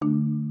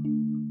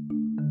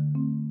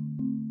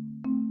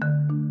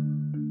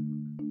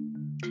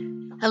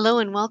Hello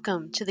and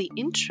welcome to the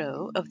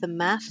intro of the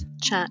Math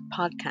Chat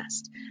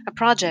podcast, a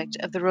project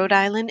of the Rhode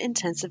Island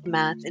Intensive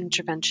Math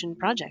Intervention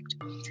Project.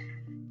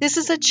 This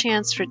is a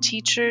chance for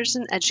teachers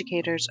and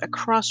educators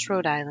across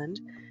Rhode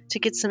Island to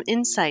get some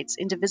insights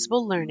into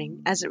visible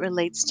learning as it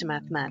relates to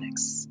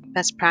mathematics,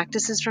 best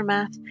practices for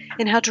math,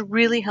 and how to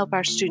really help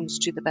our students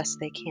do the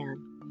best they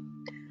can.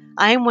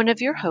 I am one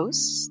of your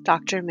hosts,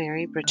 Dr.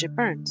 Mary Bridget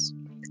Burns.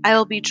 I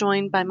will be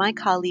joined by my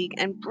colleague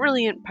and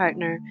brilliant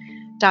partner,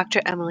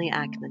 Dr. Emily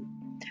Ackman.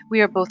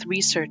 We are both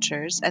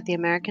researchers at the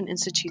American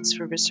Institutes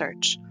for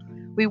Research.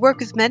 We work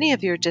with many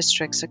of your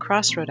districts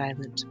across Rhode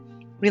Island.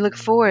 We look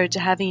forward to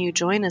having you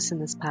join us in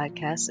this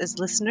podcast as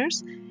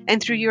listeners and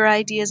through your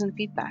ideas and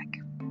feedback.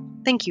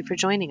 Thank you for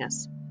joining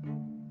us.